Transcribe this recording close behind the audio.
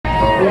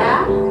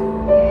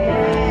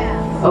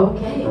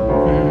Okay,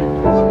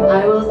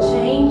 I will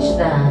change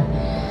that.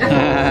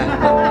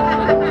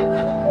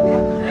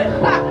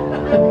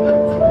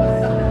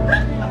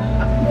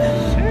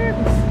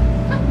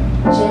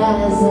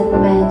 Jazz and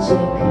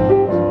magic.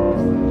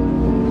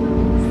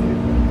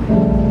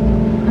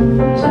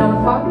 Should I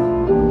fuck?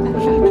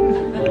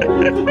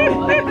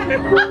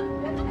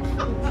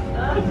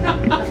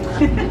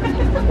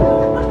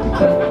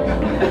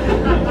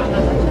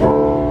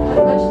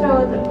 Let's go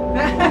with it.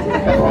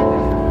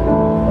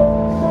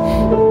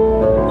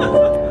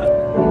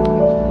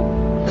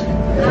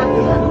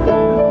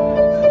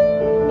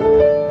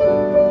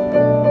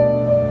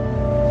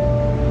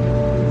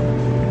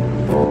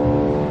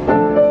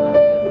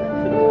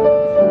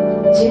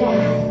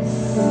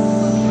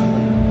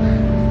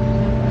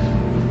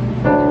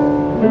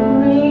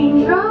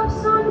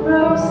 Raindrops on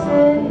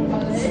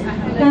roses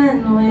and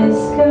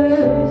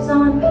whiskers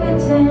on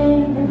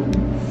kittens,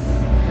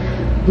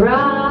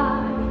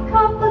 bright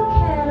copper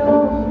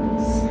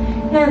kettles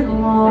and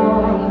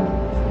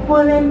warm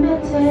woolen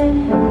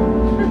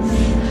mittens,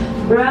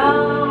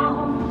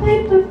 brown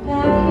paper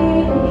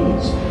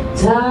package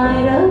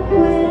tied up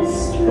with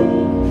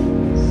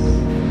strings.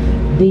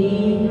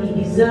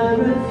 These are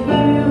a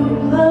few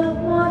of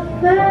my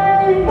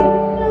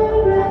favorite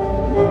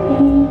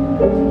things.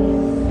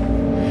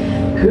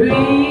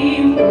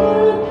 Cream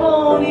colored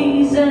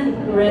ponies and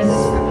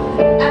crisp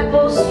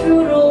apple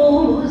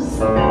strudels,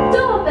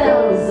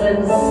 doorbells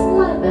and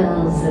sleigh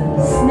bells and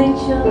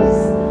snitches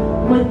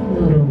with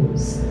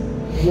noodles,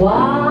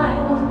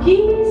 wild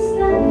geese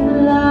that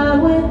fly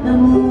with the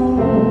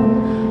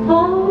moon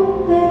on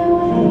their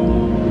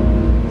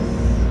wings.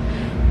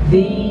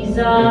 These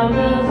are a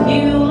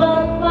few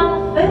of my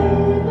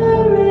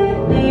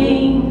favorite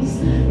things.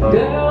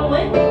 Girl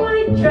in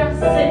white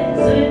dresses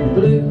with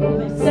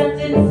blue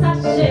satin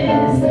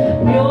sashes,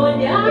 viola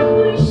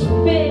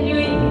espelho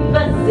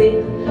fazer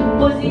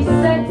pose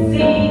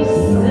sexy,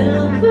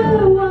 silver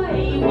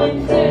white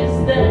winters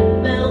that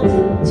melt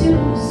into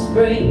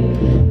spring.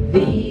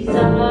 These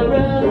are a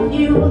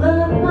few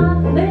of my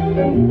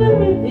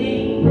favorite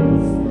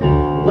things.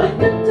 When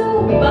the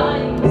dog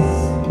bites,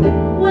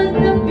 when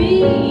the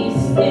bee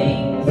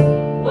stings,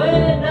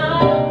 when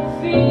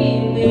I'm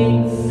feeling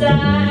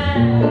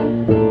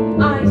sad,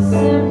 I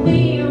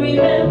simply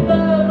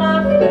remember my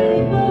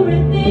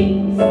favorite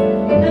things,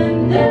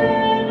 and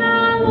then I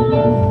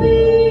won't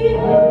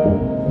feel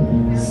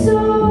so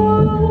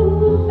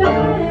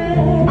bad.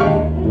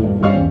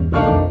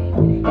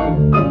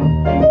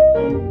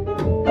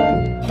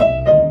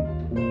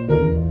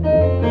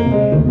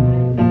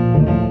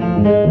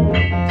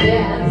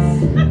 Yes.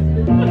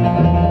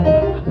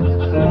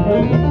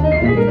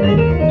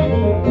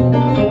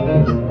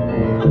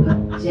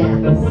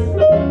 Yes.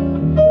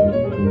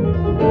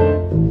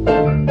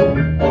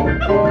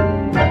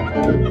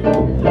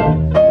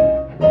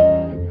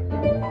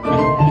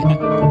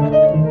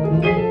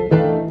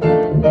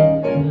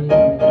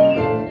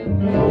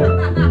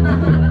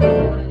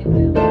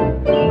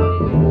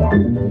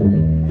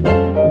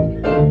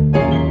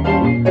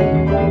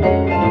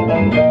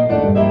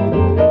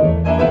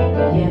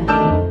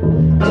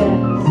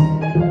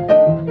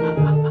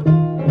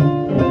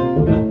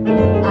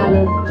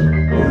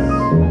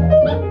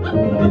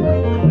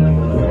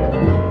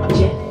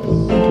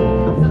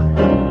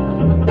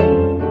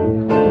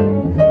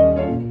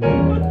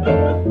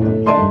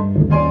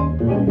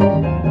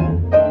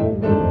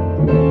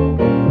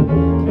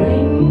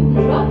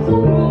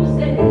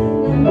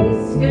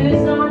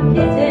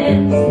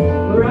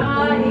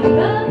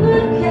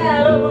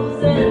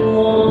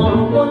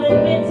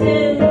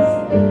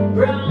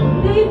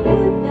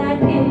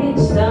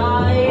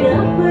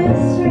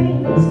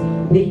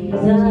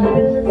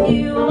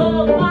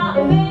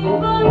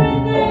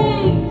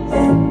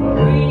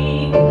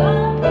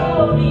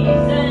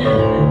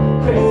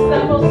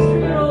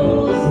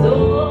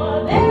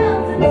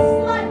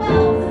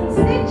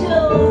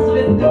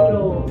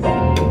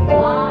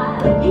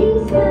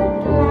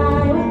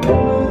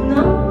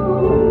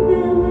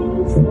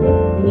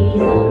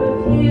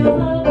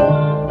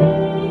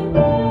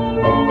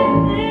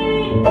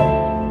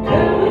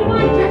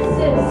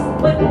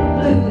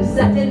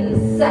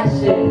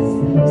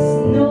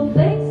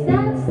 Snowflakes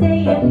that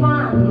stay in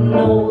my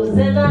nose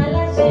and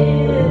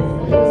eyelashes,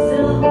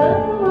 silver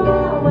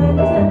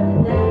winter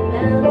that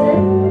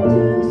melted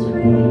into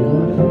spring.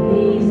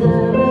 These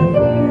are a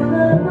few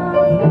of my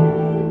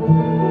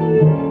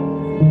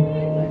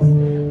favorites.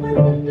 When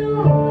the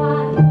door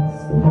bites,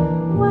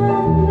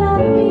 when the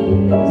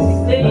bee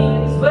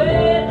stings,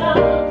 when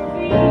I'm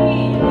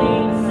feeling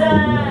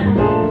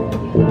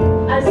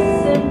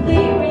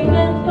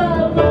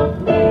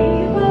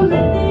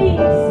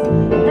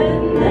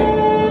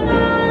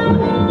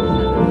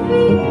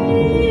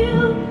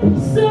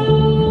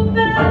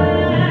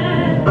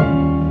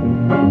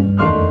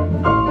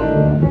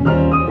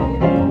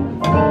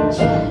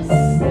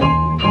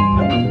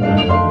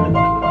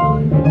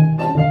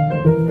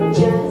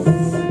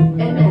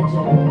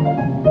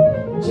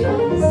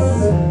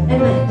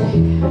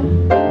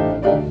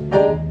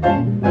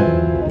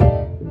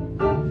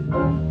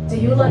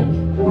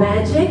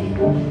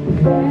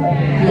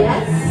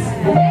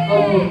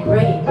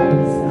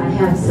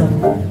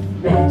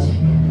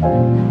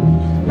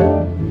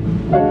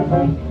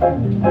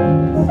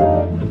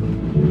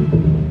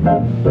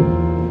Magic.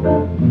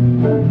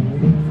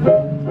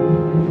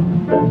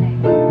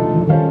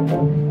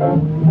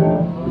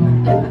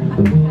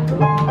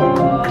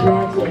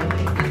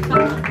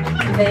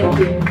 Thank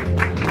you.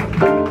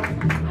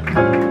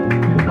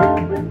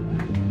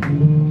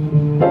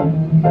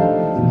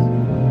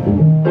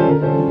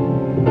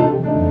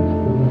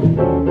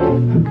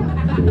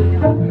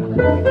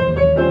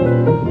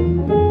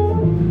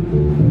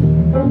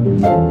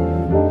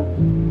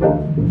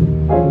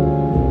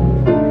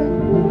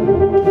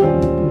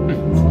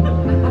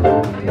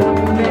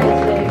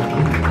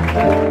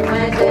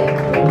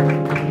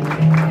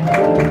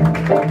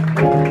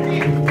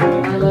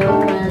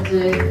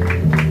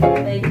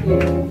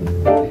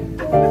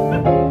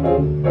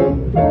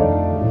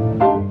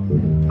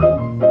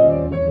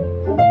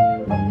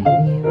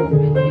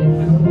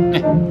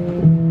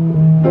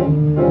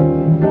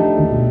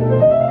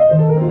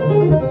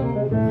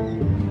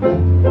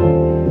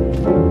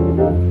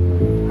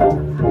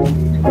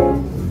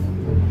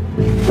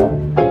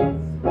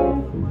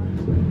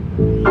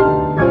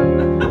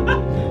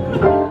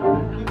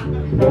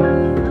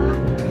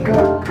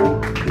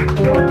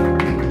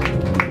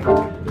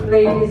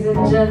 Ladies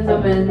and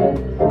gentlemen,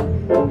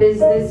 is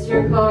this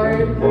your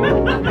card?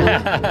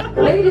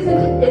 Ladies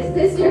and is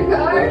this your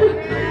card?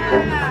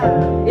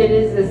 It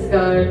is this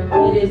card.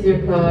 It is your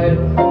card.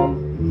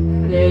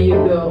 There you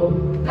go.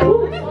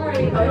 Oh,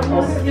 sorry, I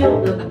almost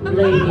killed the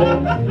lady.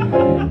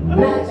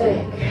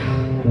 Magic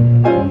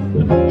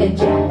and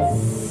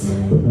jazz.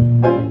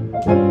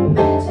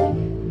 Magic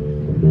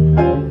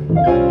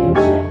and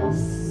jazz.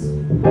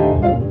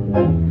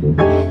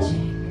 Magic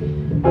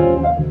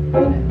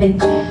and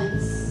jazz.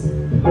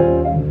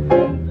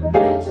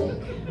 Magic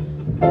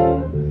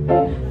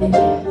and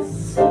jazz.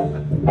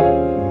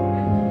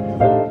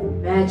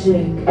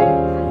 Magic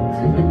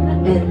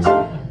and jazz.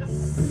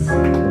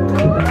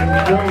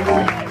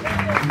 Magic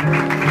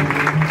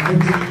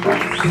and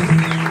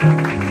jazz.